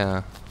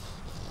 Yeah.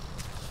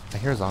 I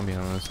hear a zombie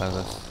on the other side of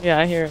this. Yeah,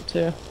 I hear it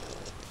too.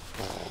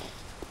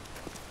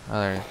 Oh,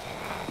 there.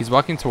 He's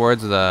walking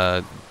towards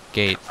the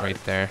gate right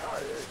there.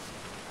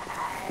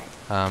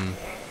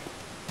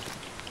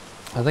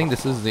 I think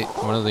this is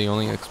one of the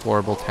only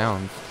explorable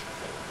towns.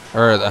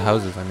 Or the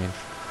houses, I mean.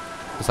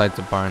 Besides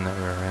the barn that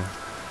we were in.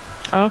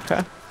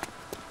 Okay.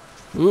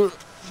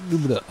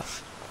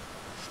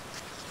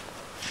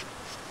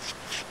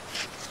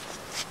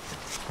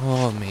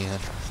 Oh man.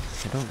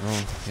 I don't know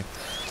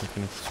if we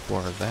can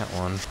explore that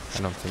one.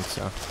 I don't think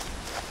so.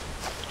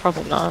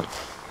 Probably not.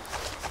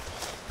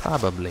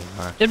 Probably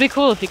not. It'd be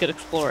cool if you could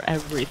explore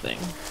everything.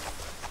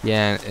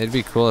 Yeah, it'd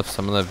be cool if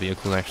some of the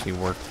vehicles actually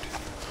worked.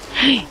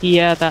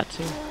 Yeah, that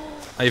too.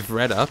 I've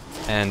read up,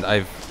 and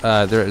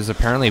there is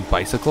apparently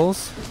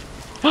bicycles.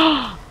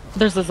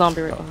 There's a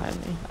zombie right behind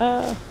me.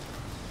 Oh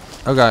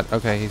god,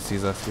 okay, he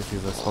sees us,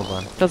 hold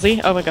on. Does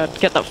he? Oh my god,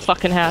 get that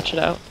fucking hatchet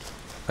out.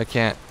 I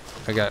can't,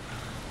 I got...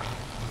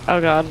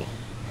 Oh god.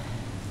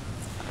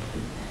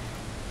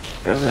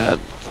 Oh god.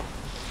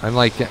 I'm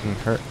like getting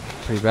hurt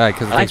pretty bad,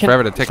 because it takes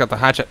forever to take out the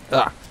hatchet.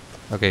 Ugh.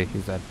 Okay,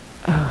 he's dead.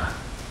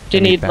 Do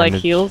you need like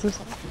bandage? heals or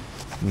something?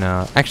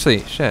 No,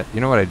 actually, shit,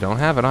 you know what I don't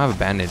have? I don't have a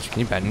bandage.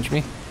 Can you bandage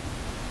me?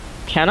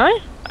 Can I?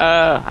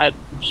 How?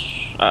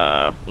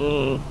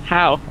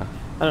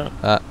 I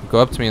don't know. Go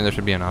up to me and there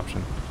should be an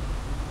option.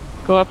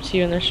 Go up to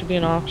you and there should be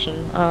an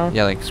option.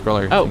 Yeah, like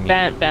scroller. Oh,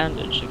 thingy.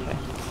 bandage. Okay.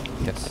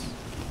 Yes.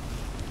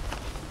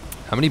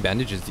 How many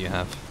bandages do you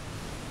have?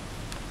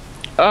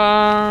 Do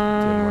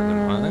Um. you have more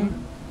than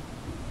one?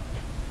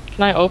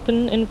 Can I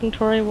open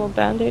inventory while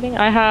band-aiding?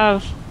 I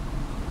have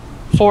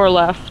 4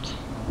 left.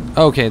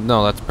 Okay,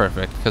 no, that's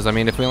perfect. Because I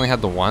mean, if we only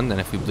had the one, then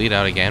if we bleed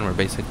out again, we're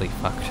basically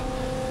fucked.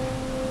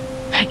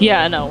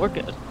 Yeah, no, we're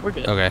good. We're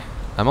good. Okay.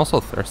 I'm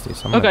also thirsty,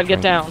 so I'm Oh gonna god,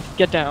 get drink. down.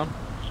 Get down.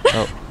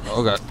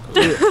 Oh god.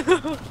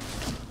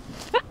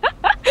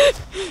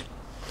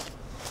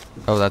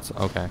 Oh, that's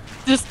okay.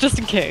 Just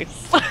in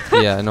case.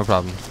 Yeah, no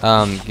problem.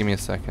 Give me a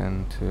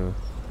second to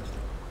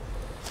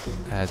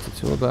add to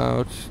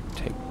toolbox.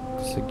 Take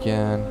this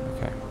again.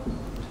 Okay.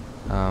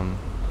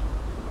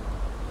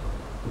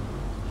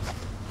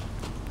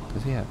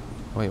 Does he have?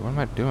 Wait, what am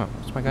I doing?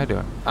 What's my guy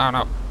doing? Oh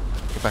no!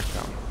 Get back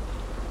down.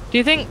 Do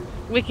you think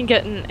we can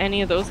get in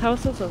any of those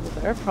houses over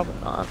there? Probably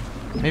not.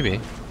 Maybe.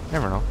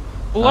 Never know.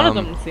 Well, one of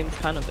them seems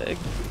kind of big.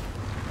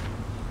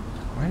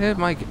 Why did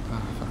my? Oh,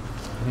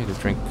 fuck. I need a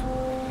drink.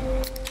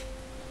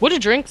 What do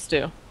drinks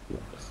do?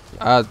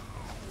 Oh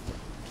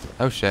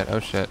shit! Oh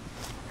shit!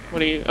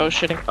 What are you? Oh,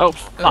 shitting. Oh,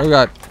 fuck. Oh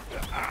god!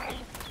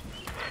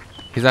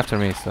 He's after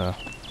me, so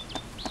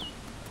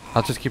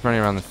I'll just keep running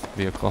around this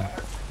vehicle.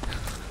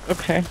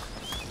 Okay.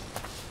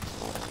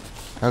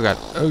 Oh god!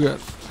 Oh god!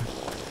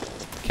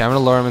 Okay, I'm gonna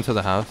lower him into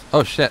the house.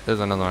 Oh shit! There's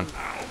another one.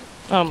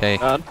 Oh Okay.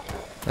 my god.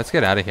 Let's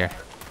get out of here.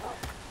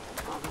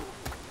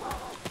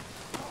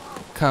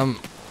 Come.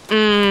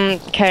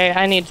 Okay,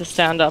 I need to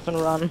stand up and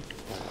run.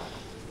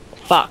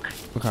 Fuck.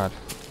 Oh god.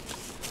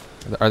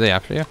 Are they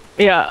after you?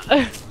 Yeah.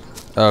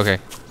 Oh, okay.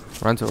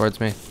 Run towards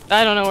me.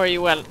 I don't know where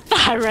you went.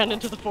 I ran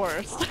into the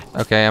forest.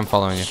 Okay, I'm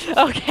following you.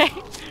 Okay.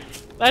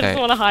 I Okay. just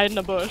want to hide in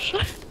a bush.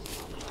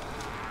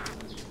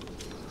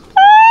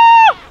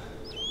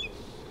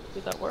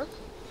 Did that work?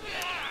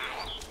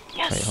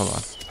 Yes. Wait, hold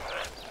on.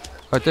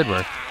 Oh, it did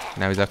work.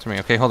 Now he's after me.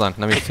 Okay, hold on.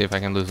 Let me see if I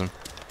can lose him.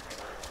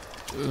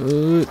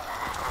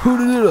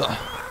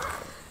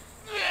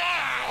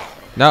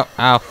 No.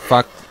 Ow.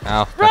 Fuck.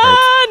 Ow. That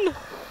Run! hurts.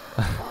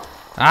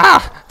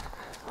 Ah!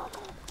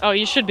 Oh,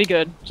 you should be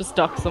good. Just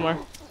duck somewhere.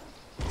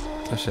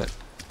 Oh shit.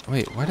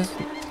 Wait, where's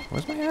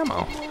my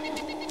ammo?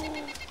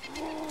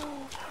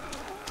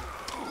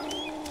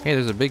 Hey,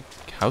 there's a big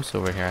house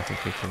over here. I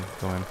think we can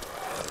go in.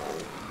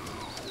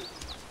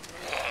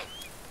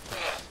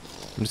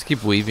 Just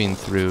keep weaving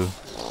through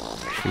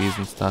trees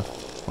and stuff.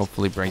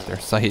 Hopefully break their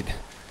sight.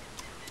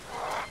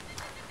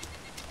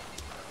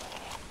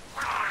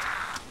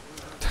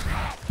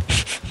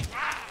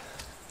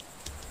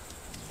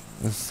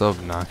 This is so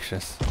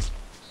obnoxious.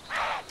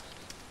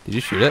 Did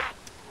you shoot it?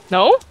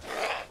 No?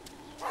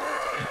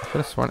 I could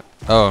have sworn it.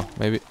 Oh,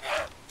 maybe.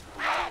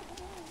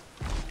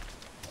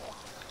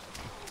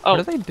 Oh,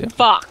 What do they do?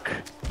 fuck.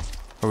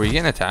 Are we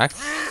getting attacked?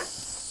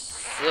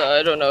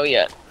 I don't know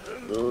yet.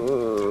 I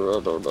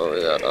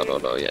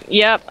don't know yet.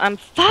 Yep, I'm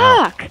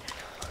fuck.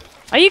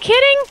 Are you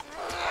kidding?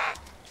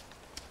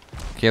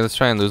 Okay, let's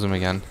try and lose him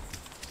again.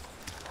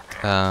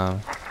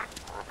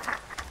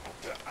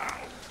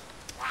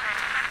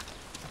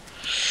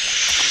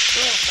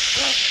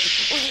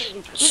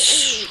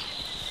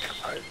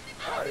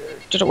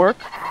 Did it work?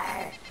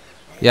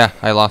 Yeah,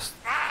 I lost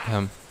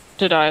him.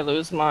 Did I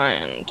lose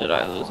mine? Did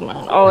I lose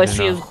mine? All I don't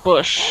see know. is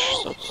bush.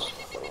 So it's...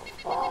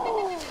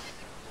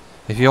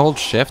 If you hold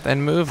shift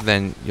and move,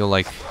 then you'll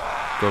like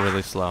go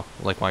really slow.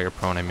 Like while you're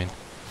prone, I mean.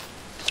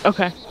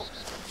 Okay.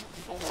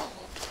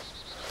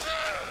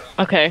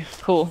 Okay,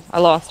 cool. I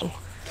lost him.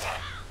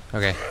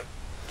 Okay.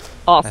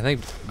 Awesome. I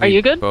think. Are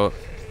you good?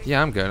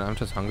 Yeah, I'm good. I'm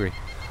just hungry.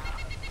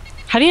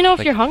 How do you know if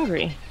Like- you're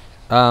hungry?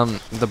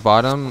 The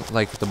bottom,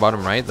 like the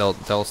bottom right,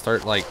 they'll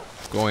start like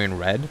going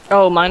red.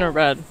 Oh, mine are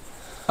red.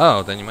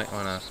 Oh, then you might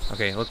wanna.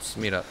 Okay, let's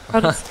meet up.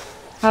 How does...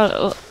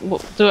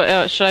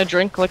 should I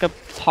drink like a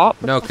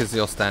pop? or No, something? because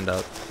you'll stand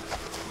up.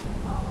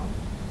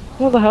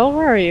 What the hell?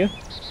 Where are you? I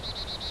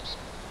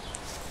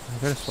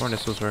could have sworn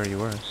this was where you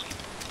were.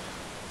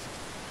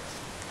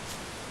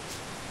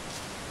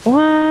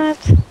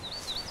 What?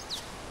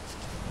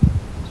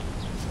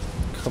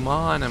 Come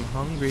on, I'm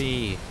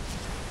hungry.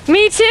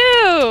 Me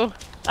too!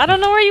 I don't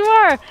know where you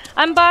are.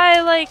 I'm by,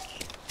 like,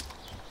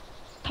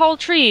 tall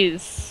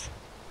trees.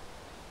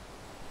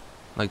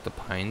 Like the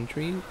pine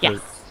trees? Yes.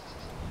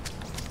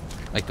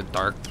 Or like the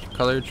dark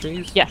colored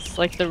trees? Yes,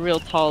 like the real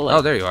tall, like...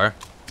 Oh, there you are.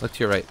 Look to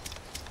your right.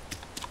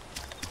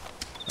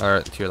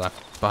 Or to your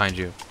left. Behind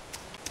you.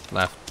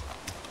 Left.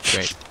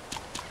 Straight.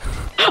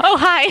 Oh,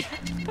 hi!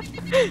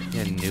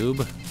 Yeah,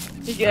 noob.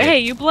 Hey,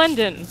 you blend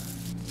in.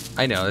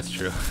 I know, that's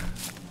true.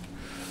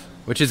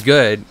 Which is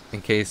good,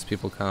 in case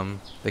people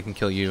come. They can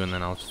kill you, and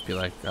then I'll just be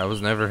like, I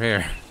was never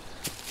here.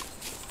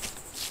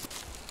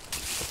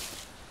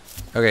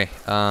 Okay,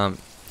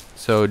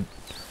 so...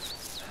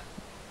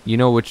 You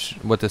know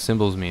what the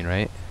symbols mean,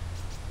 right?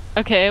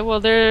 Okay, well,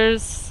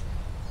 there's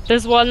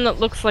one that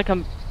looks like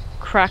a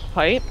crack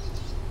pipe.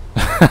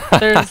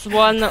 There's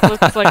one that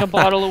looks like a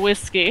bottle of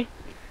whiskey.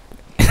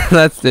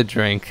 That's the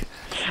drink.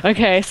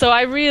 Okay, so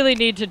I really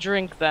need to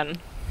drink then.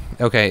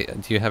 Okay,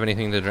 do you have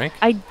anything to drink?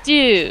 I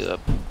do.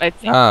 I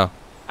think Oh,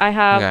 I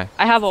have. okay.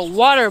 I have a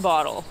water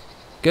bottle.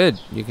 Good.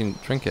 You can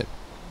drink it.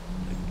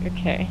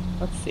 Okay,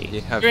 let's see. Do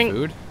you have Drink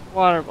food?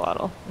 water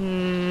bottle.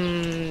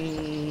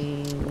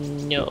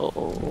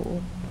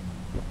 No.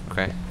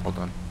 Okay, hold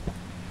on.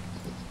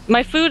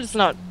 My food is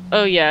not.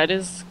 Oh yeah, it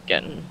is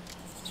getting.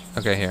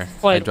 Okay, here. I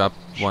Quite- dropped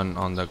one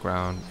on the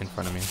ground in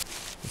front of me.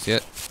 You see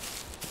it?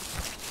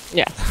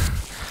 Yeah.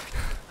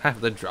 I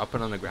have to drop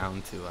it on the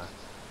ground to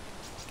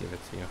give it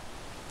to you.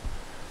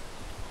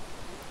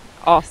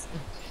 Awesome.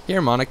 Here,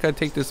 Monica,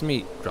 take this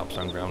meat. Drops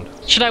on ground.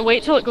 Should I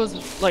wait till it goes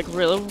like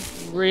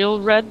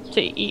real red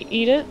to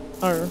eat it,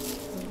 or?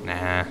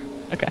 Nah.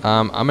 Okay.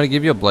 I'm gonna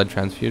give you a blood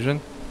transfusion.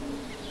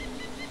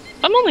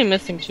 I'm only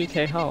missing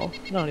 2k health.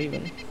 Not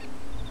even.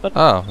 But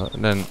Oh,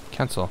 then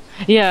cancel.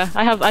 yeah,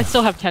 I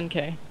still have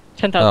 10k.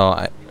 10,000.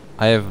 Oh,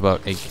 I have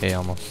about 8k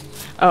almost.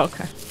 Oh,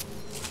 okay.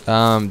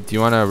 Do you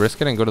want to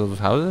risk it and go to those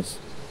houses?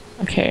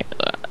 Okay.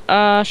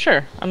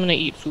 Sure. I'm gonna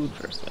eat food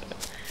first.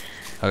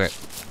 Okay.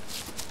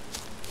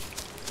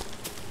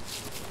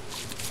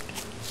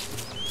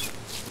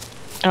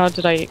 Oh,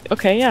 did I?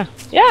 Okay, yeah.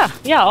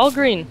 Yeah, all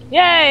green.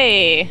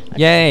 Yay!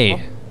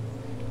 Yay!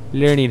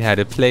 Learning how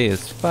to play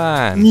is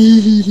fun.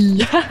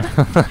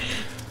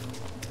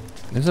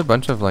 There's a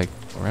bunch of like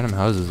random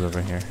houses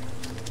over here.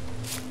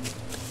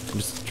 I'm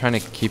just trying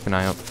to keep an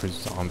eye out for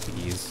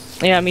zombies.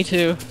 Yeah, me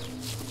too.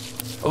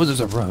 Oh,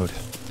 there's a road.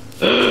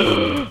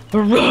 A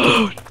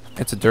road!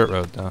 It's a dirt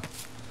road though.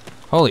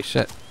 Holy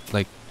shit.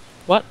 Like,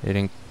 What? it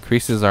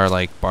increases our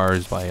like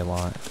bars by a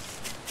lot.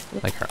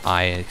 Like our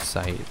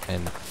eyesight,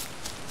 and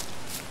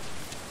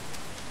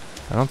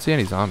I don't see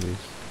any zombies.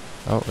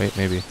 Oh wait,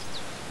 maybe.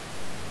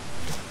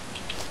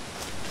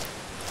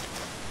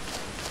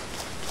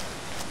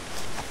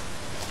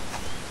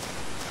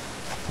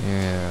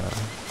 Yeah.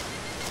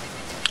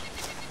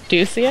 Do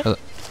you see it?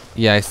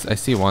 Yeah, I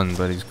see one,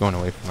 but he's going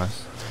away from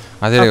us.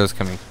 I think it was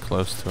coming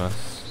close to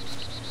us.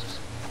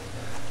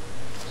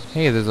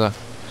 Hey, there's a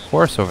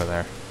horse over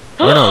there.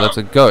 Oh no, that's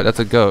a goat. That's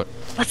a goat.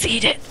 Let's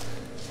eat it.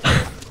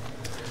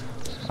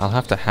 I'll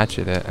have to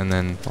hatchet it, and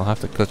then we'll have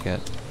to cook it.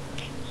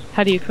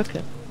 How do you cook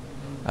it?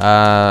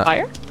 Fire?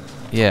 Fire?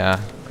 Yeah.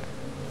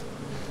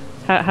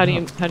 How do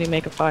you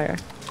make a fire?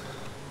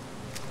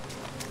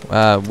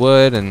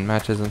 Wood and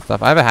matches and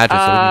stuff. I have a hatchet, so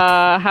we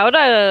can... How would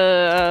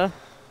I?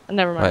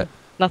 Never mind. What?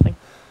 Nothing.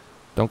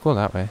 Don't go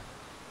that way.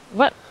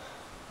 What?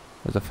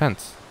 There's a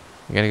fence.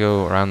 You gotta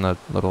go around the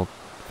little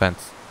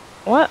fence.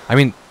 What? I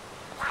mean...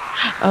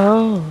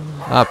 Oh.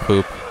 Ah,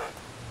 poop.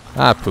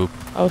 Ah, poop.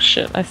 Oh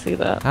shit! I see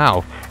that.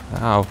 Ow.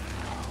 Ow.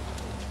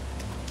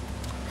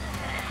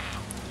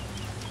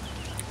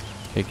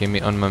 Okay, give me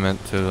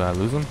unmoment to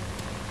lose him.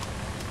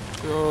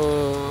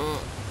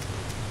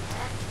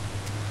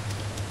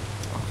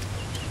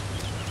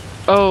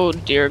 Oh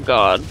dear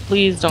God!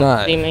 Please don't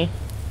Die. see me.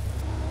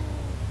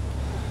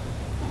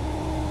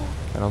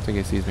 I don't think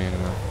he sees me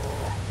anymore.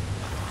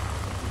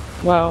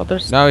 Wow,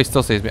 there's No, he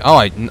still sees me. Oh,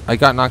 I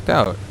got knocked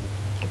out.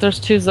 there's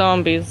 2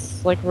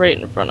 zombies like right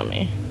in front of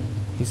me.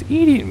 He's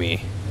eating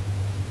me.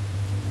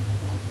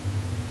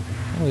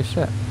 Holy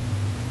shit.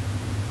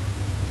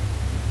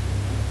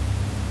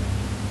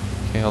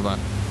 Okay, hold on.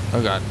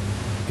 Oh god.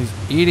 He's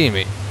eating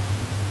me.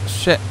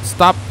 Shit.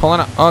 Stop pulling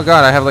up. Oh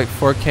god, I have like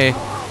 4k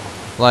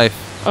life.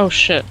 Oh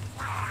shit!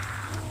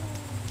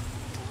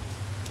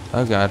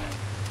 Oh god.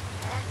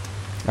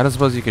 I don't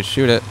suppose you could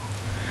shoot it.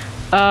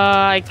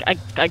 I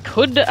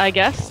could, I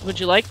guess. Would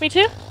you like me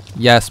to?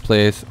 Yes,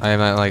 please. I am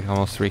at like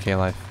almost 3k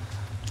life.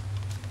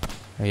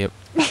 Oh, yep.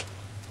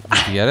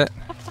 Did you get it?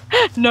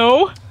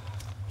 No.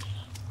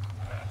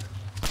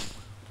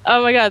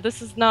 Oh my God,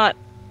 this is not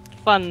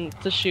fun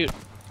to shoot.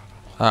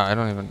 Oh, I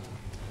don't even...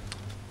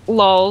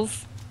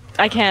 Lols.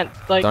 I can't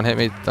like. Don't hit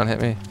me. Don't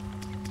hit me.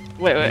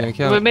 Wait, gonna wait.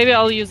 kill Wait, it. maybe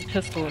I'll use a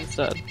pistol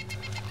instead. Do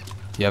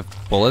you have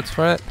bullets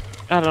for it?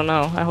 I don't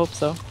know. I hope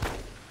so.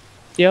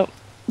 Yep.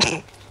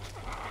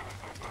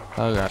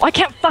 Oh god. Oh, I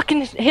can't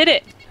fucking hit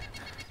it.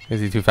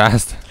 Is he too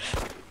fast?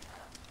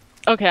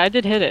 Okay, I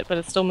did hit it, but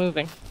it's still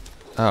moving.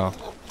 Oh.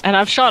 And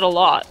I've shot a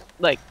lot.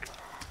 Like,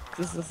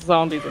 the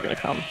zombies are gonna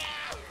come.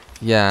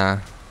 Yeah.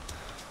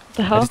 What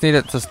the I hell? just need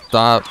it to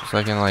stop so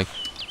I can like...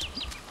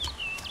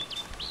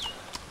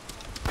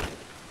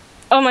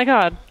 Oh my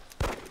God.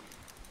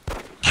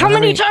 How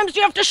many times do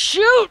you have to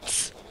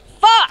shoot?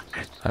 Fuck!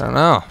 I don't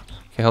know.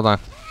 Okay, hold on.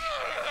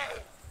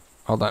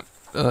 Hold on.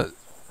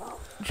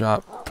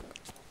 Drop.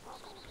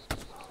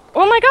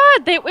 Oh my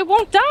God, it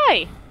won't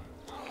die.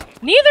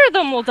 Neither of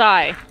them will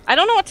die. I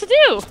don't know what to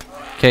do.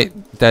 Okay,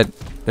 dead.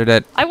 They're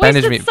dead. I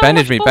Bandage wasted me. so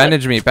Bandage much me. bullet.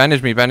 Bandage me.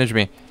 Bandage me. Bandage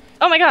me.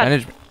 Oh my God.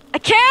 Bandage me. I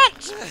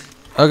can't!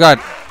 Oh god.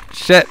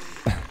 Shit.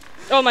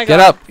 Oh my God. Get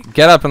up.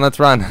 Get up and let's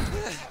run.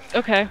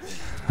 Okay.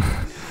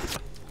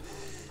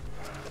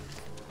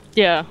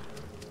 Yeah.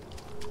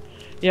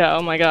 Yeah,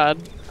 oh my God.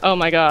 Oh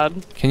my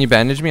God. Can you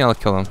bandage me? I'll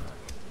kill him.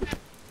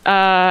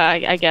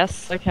 I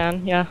guess I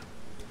can, yeah.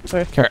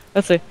 Where? Here.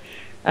 Let's see.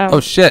 Oh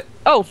shit.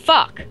 Oh,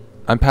 fuck!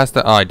 I'm past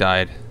the... Oh, I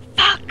died.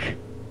 Fuck!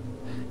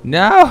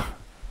 No.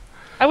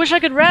 I wish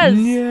I could res.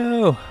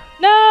 No.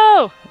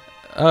 No.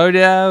 Oh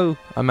no.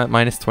 I'm at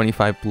minus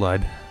 25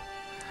 blood.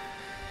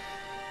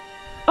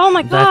 Oh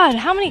my god,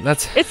 how many?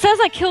 That's. It says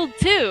I killed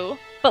 2,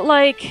 but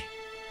like.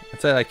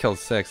 It said I killed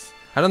 6.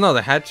 I don't know.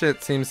 The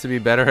hatchet seems to be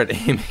better at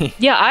aiming.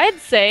 Yeah, I'd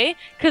say,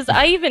 because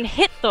I even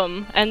hit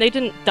them and they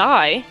didn't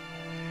die.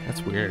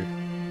 That's weird.